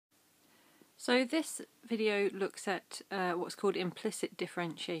So this video looks at what's called implicit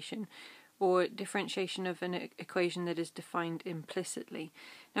differentiation, or differentiation of an equation that is defined implicitly.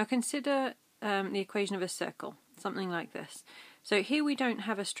 Now consider the equation of a circle, something like this. So here we don't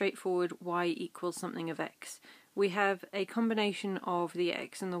have a straightforward y equals something of x. We have a combination of the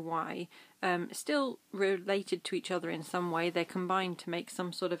x and the y, still related to each other in some way. They're combined to make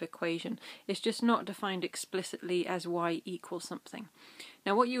some sort of equation. It's just not defined explicitly as y equals something.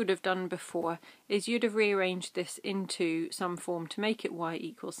 Now what you would have done before is you'd have rearranged this into some form to make it y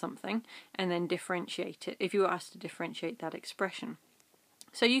equals something, and then differentiate it if you were asked to differentiate that expression.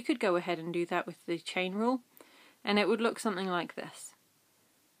 So you could go ahead and do that with the chain rule, and it would look something like this.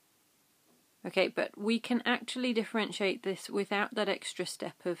 Okay, but we can actually differentiate this without that extra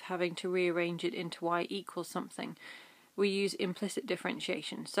step of having to rearrange it into y equals something. We use implicit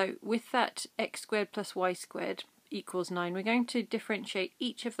differentiation. So with that x squared plus y squared equals 9, we're going to differentiate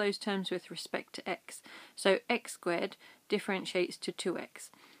each of those terms with respect to x. So x squared differentiates to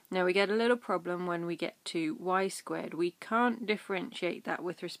 2x. Now we get a little problem when we get to y squared. We can't differentiate that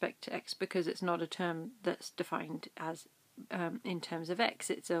with respect to x because it's not a term that's defined as in terms of x.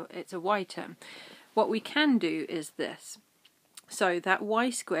 It's a y term. What we can do is this. So that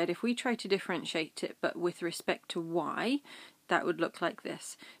y squared, if we try to differentiate it but with respect to y, that would look like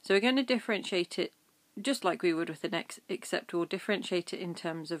this. So we're going to differentiate it just like we would with an x, except we'll differentiate it in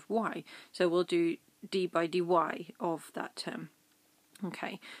terms of y. So we'll do d by dy of that term.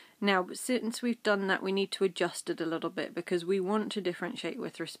 Okay, now since we've done that, we need to adjust it a little bit because we want to differentiate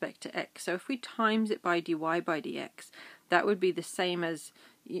with respect to x. So if we times it by dy by dx, that would be the same as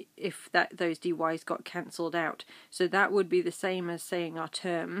if those dy's got cancelled out. So that would be the same as saying our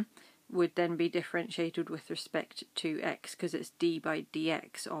term would then be differentiated with respect to x because it's d by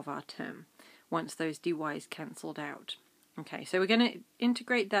dx of our term once those dy's cancelled out. Okay, so we're going to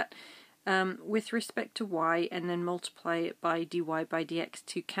integrate that with respect to y and then multiply it by dy by dx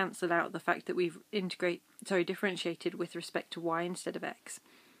to cancel out the fact that we've differentiated with respect to y instead of x.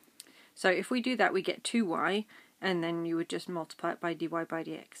 So if we do that, we get 2y, and then you would just multiply it by dy by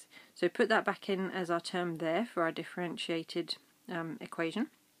dx. So put that back in as our term there for our differentiated equation.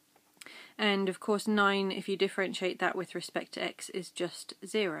 And of course 9, if you differentiate that with respect to x, is just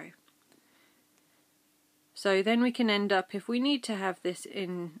 0. So then we can end up, if we need to have this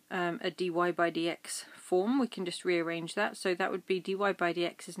in a dy by dx form, we can just rearrange that. So that would be dy by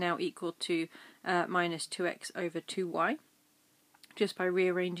dx is now equal to minus 2x over 2y, just by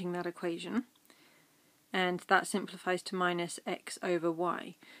rearranging that equation. And that simplifies to minus x over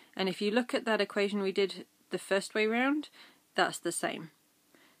y. And if you look at that equation we did the first way round, that's the same.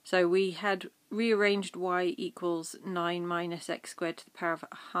 So we had rearranged y equals 9 minus x squared to the power of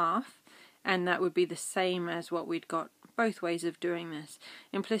half, and that would be the same as what we'd got both ways of doing this.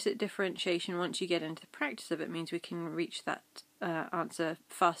 Implicit differentiation, once you get into the practice of it, means we can reach that answer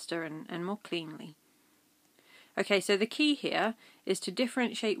faster and more cleanly. Okay, so the key here is to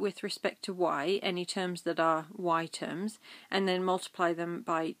differentiate with respect to y, any terms that are y terms, and then multiply them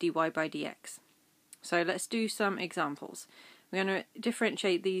by dy by dx. So let's do some examples. We're going to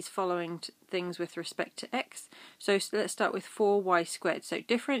differentiate these following things with respect to x. So let's start with 4y squared. So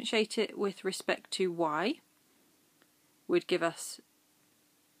differentiate it with respect to y would give us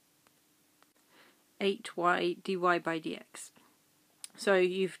 8y dy by dx. So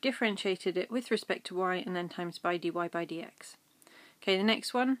you've differentiated it with respect to y and then times by dy by dx. Okay, the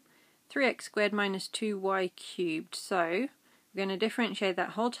next one, 3x squared minus 2y cubed. So we're going to differentiate that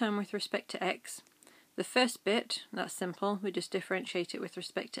whole term with respect to x. The first bit, that's simple, we just differentiate it with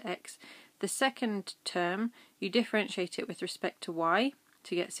respect to x. The second term, you differentiate it with respect to y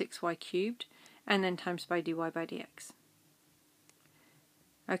to get 6y cubed, and then times by dy by dx.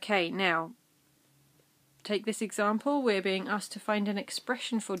 Okay, now, take this example, we're being asked to find an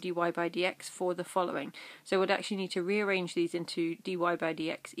expression for dy by dx for the following. So we'd actually need to rearrange these into dy by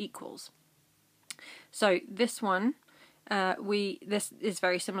dx equals. So this one, this is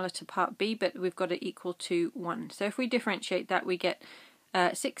very similar to part B, but we've got it equal to 1. So if we differentiate that, we get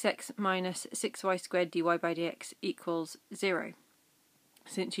 6x minus 6y squared dy by dx equals 0.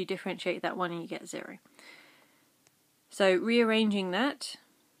 Since you differentiate that one, you get 0. So rearranging that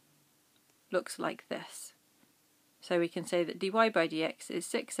looks like this. So we can say that dy by dx is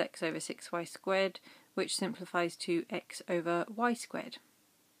 6x over 6y squared, which simplifies to x over y squared.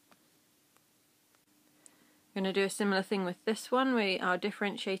 We're going to do a similar thing with this one. We are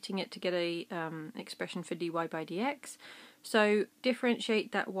differentiating it to get a expression for dy by dx. So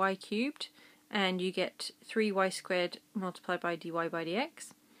differentiate that y cubed and you get 3y squared multiplied by dy by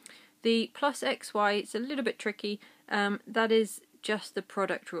dx. The plus xy, it's a little bit tricky. That is just the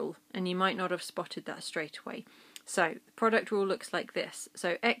product rule, and you might not have spotted that straight away. So the product rule looks like this.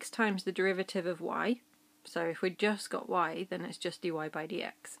 So x times the derivative of y. So if we just got y, then it's just dy by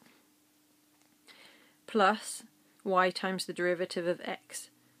dx. Plus y times the derivative of x.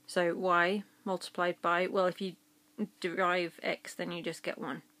 So y multiplied by, well, if you derive x, then you just get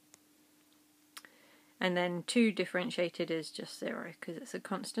 1. And then 2 differentiated is just 0 because it's a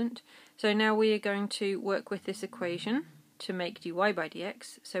constant. So now we are going to work with this equation to make dy by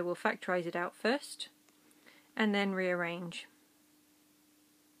dx. So we'll factorize it out first and then rearrange.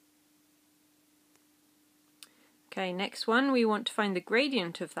 Okay, next one, we want to find the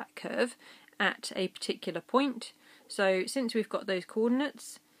gradient of that curve at a particular point. So since we've got those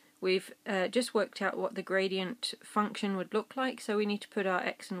coordinates, we've just worked out what the gradient function would look like, so we need to put our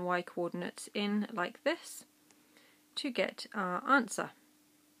x and y coordinates in like this to get our answer.